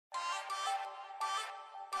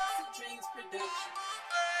Dreams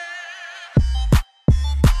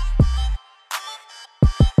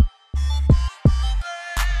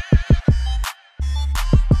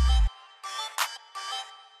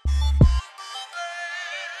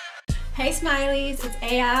Hey Smileys, it's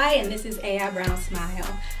AI and this is AI Brown Smile.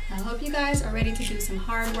 I hope you guys are ready to do some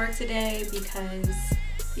hard work today because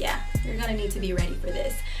yeah, you're gonna need to be ready for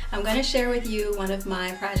this. I'm gonna share with you one of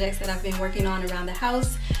my projects that I've been working on around the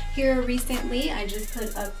house. Here recently, I just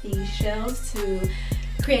put up these shelves to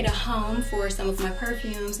create a home for some of my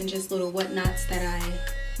perfumes and just little whatnots that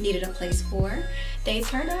I needed a place for. They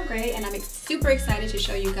turned out great and I'm super excited to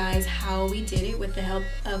show you guys how we did it with the help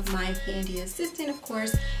of my handy assistant, of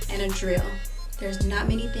course, and a drill. There's not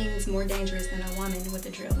many things more dangerous than a woman with a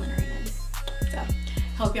drill in her hand. So,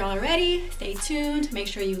 hope y'all are ready. Stay tuned. Make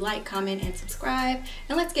sure you like, comment, and subscribe.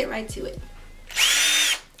 And let's get right to it.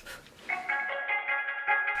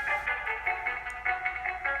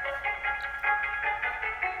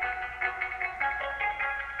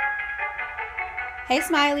 Hey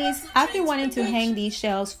Smileys, I've been wanting to hang these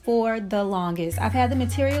shelves for the longest. I've had the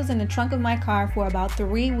materials in the trunk of my car for about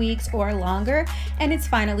 3 weeks or longer, and it's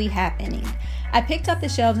finally happening. I picked up the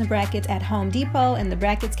shelves and brackets at Home Depot, and the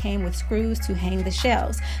brackets came with screws to hang the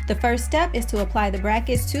shelves. The first step is to apply the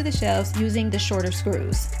brackets to the shelves using the shorter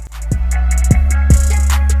screws.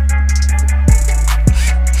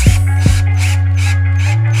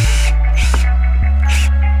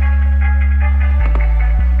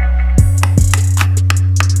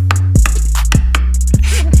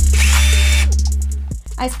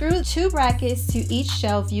 I screwed 2 brackets to each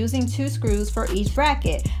shelf using 2 screws for each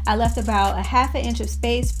bracket. I left about a ½ inch of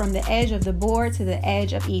space from the edge of the board to the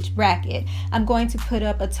edge of each bracket. I'm going to put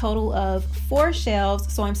up a total of 4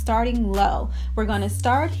 shelves, so I'm starting low. We're going to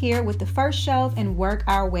start here with the first shelf and work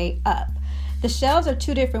our way up. The shelves are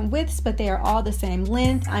 2 different widths, but they are all the same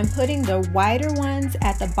length. I'm putting the wider ones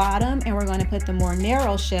at the bottom, and we're going to put the more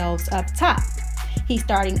narrow shelves up top. He's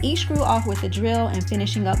starting each screw off with the drill and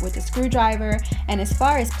finishing up with the screwdriver. And as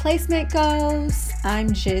far as placement goes,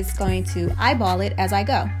 I'm just going to eyeball it as I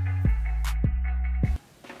go.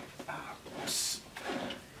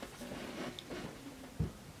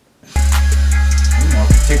 You're more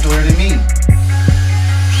particular than me.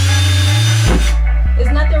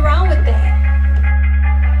 There's nothing wrong with that.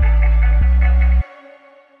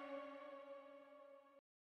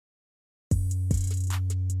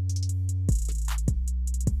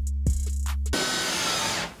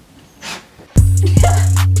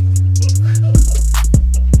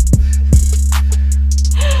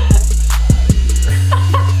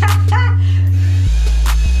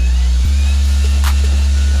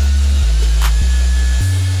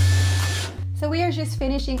 So we are just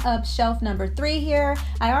finishing up shelf number 3 here.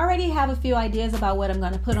 I already have a few ideas about what I'm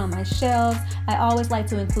going to put on my shelves. I always like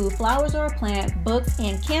to include flowers or a plant, books,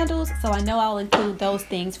 and candles, so I know I'll include those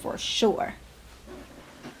things for sure.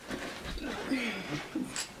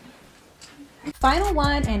 Final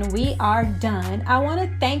one, and we are done. I want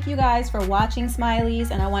to thank you guys for watching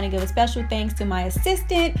Smileys, and I want to give a special thanks to my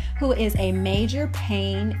assistant, who is a major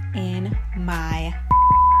pain in my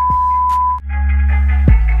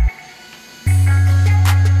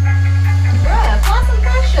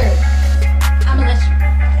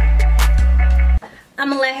I'm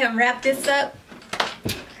gonna let him wrap this up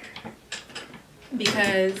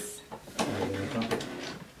because,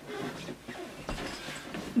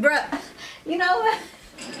 bruh, you know what?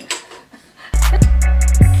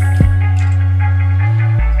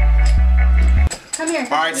 Come here.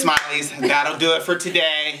 All right, Smileys, that'll do it for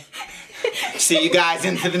today. See you guys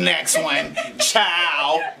into the next one.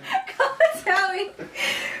 Ciao. Come and tell me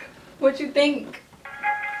what you think.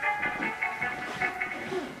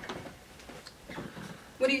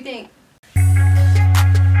 What do you think?